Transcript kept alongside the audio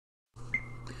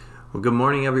Well, good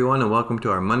morning, everyone, and welcome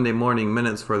to our Monday morning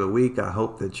minutes for the week. I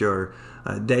hope that your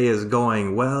day is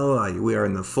going well. We are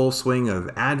in the full swing of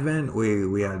Advent.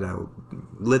 We had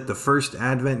lit the first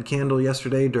Advent candle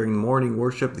yesterday during morning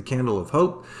worship, the candle of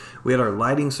hope. We had our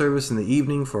lighting service in the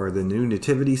evening for the new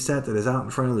nativity set that is out in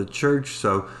front of the church.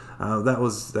 So that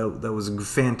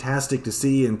was fantastic to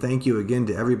see, and thank you again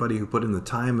to everybody who put in the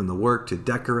time and the work to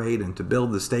decorate and to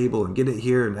build the stable and get it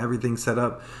here and everything set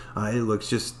up. It looks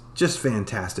just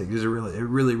fantastic. It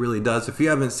really does. If you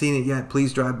haven't seen it yet,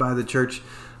 please drive by the church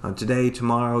today,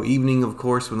 tomorrow evening, of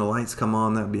course, when the lights come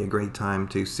on. That'd be a great time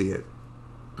to see it.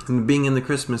 And being in the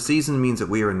Christmas season means that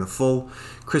we are in the full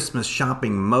Christmas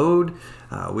shopping mode.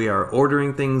 We are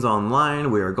ordering things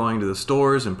online. We are going to the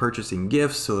stores and purchasing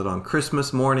gifts so that on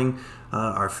Christmas morning,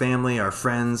 our family, our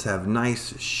friends have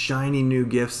nice, shiny new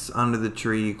gifts under the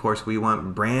tree. Of course, we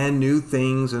want brand new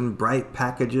things and bright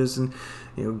packages and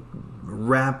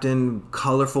wrapped in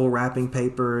colorful wrapping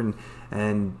paper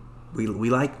and we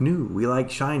like new. We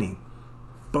like shiny,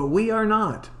 but we are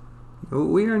not.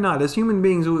 We are not, as human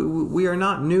beings, we are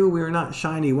not new, we are not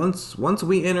shiny. Once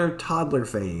we enter toddler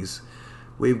phase,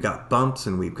 we've got bumps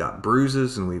and we've got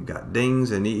bruises and we've got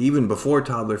dings. And even before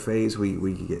toddler phase,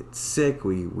 we get sick,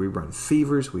 we run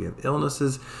fevers, we have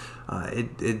illnesses.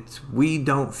 We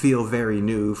don't feel very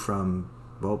new from,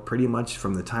 well, pretty much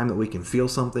from the time that we can feel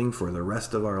something for the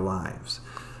rest of our lives.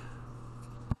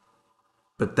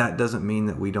 But that doesn't mean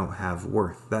that we don't have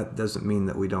worth. That doesn't mean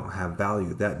that we don't have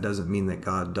value. That doesn't mean that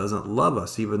God doesn't love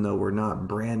us, even though we're not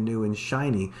brand new and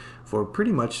shiny for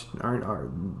pretty much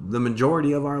the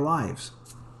majority of our lives.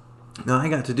 Now, I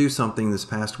got to do something this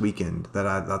past weekend that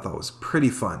I thought was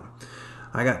pretty fun.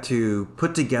 I got to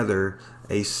put together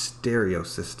a stereo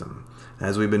system.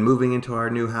 As we've been moving into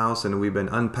our new house and we've been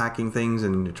unpacking things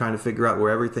and trying to figure out where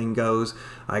everything goes,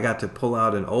 I got to pull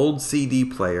out an old CD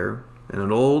player and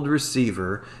an old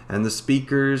receiver and the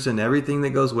speakers and everything that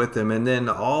goes with them, and then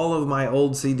all of my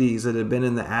old CDs that had been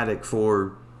in the attic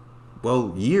for,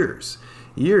 well, years.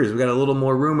 We got a little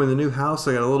more room in the new house.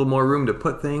 I got a little more room to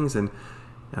put things, and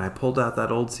I pulled out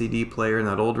that old CD player and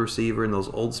that old receiver and those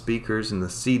old speakers and the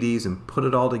CDs and put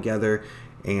it all together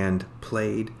and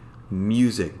played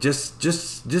music.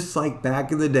 Just like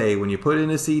back in the day when you put in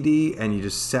a CD and you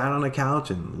just sat on a couch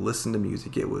and listened to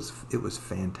music. It was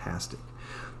fantastic.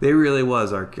 They really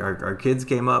was. Our kids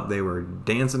came up. They were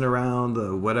dancing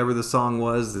around whatever the song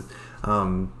was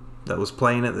that was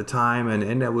playing at the time,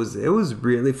 and it was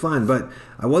really fun. But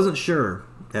I wasn't sure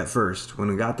at first when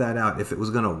we got that out if it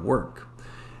was gonna work.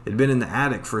 It'd been in the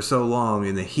attic for so long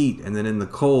in the heat and then in the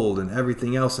cold and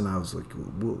everything else, and I was like,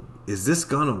 well, is this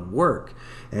gonna work?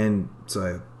 And so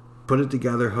I put it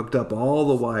together, hooked up all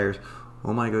the wires.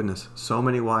 Oh my goodness, so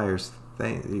many wires.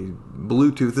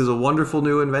 Bluetooth is a wonderful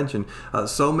new invention.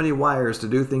 So many wires to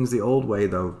do things the old way,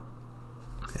 though.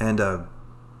 And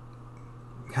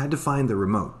had to find the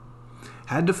remote.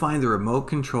 Had to find the remote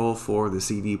control for the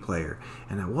CD player.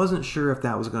 And I wasn't sure if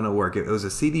that was going to work. It was a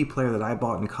CD player that I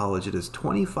bought in college. It is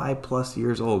 25 plus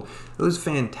years old. It was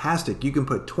fantastic. You can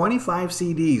put 25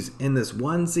 CDs in this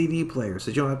one CD player, so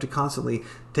you don't have to constantly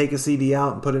take a CD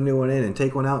out and put a new one in and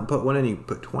take one out and put one in. You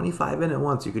put 25 in at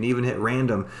once. You can even hit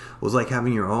random. It was like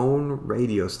having your own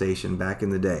radio station back in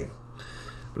the day.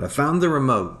 But I found the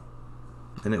remote,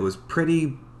 and it was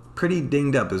pretty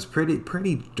dinged up. It was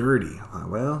pretty dirty.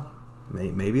 Well,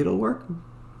 maybe it'll work.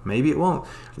 Maybe it won't.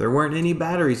 There weren't any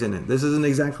batteries in it. This isn't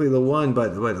exactly the one,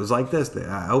 but it was like this.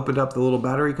 I opened up the little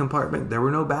battery compartment. There were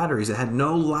no batteries. It had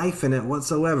no life in it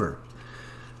whatsoever.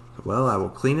 Well, I will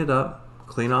clean it up,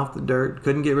 clean off the dirt.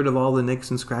 Couldn't get rid of all the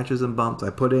nicks and scratches and bumps. I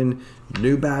put in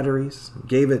new batteries,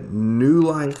 gave it new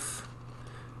life,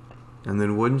 and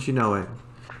then wouldn't you know it,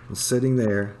 I'm sitting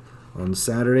there on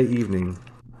Saturday evening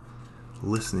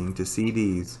listening to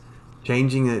CDs,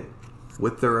 changing it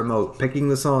with the remote, picking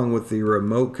the song with the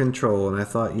remote control. And I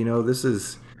thought, this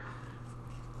is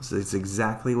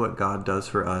exactly what God does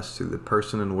for us through the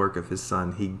person and work of His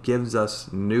Son. He gives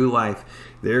us new life.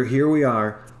 Here we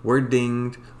are. We're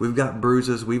dinged. We've got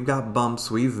bruises. We've got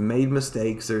bumps. We've made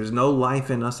mistakes. There's no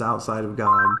life in us outside of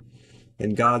God.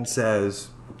 And God says,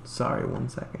 sorry, one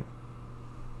second.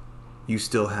 You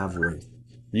still have worth.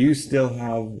 You still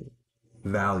have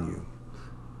value.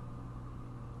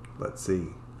 Let's see.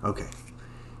 Okay.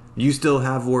 You still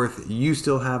have worth. You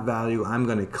still have value. I'm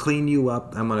going to clean you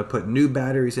up. I'm going to put new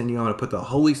batteries in you. I'm going to put the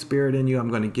Holy Spirit in you. I'm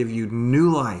going to give you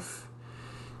new life.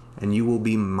 And you will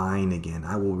be mine again.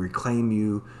 I will reclaim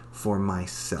you for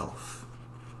myself.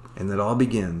 And that all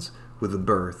begins with the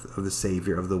birth of the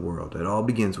Savior of the world. It all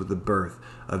begins with the birth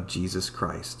of Jesus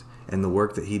Christ. and the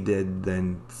work that he did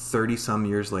then 30 some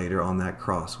years later on that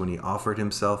cross, when he offered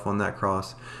himself on that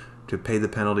cross to pay the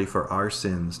penalty for our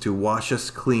sins, to wash us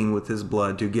clean with his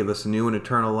blood, to give us new and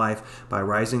eternal life by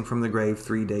rising from the grave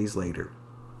 3 days later.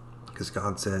 Because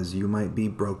God says you might be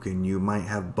broken, you might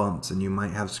have bumps, and you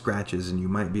might have scratches, and you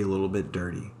might be a little bit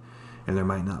dirty, and there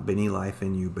might not be any life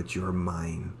in you, but you're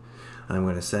mine. And I'm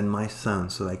going to send my son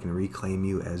so that I can reclaim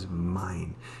you as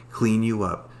mine, clean you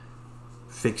up,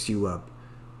 fix you up,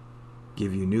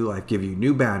 give you new life, give you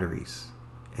new batteries,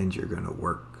 and you're going to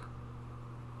work.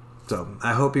 So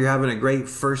I hope you're having a great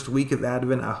first week of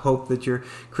Advent. I hope that your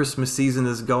Christmas season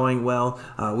is going well.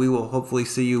 We will hopefully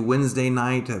see you Wednesday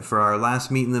night for our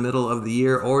last meet in the middle of the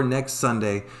year, or next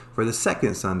Sunday for the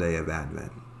second Sunday of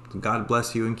Advent. God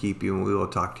bless you and keep you, and we will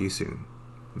talk to you soon.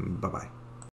 Bye-bye.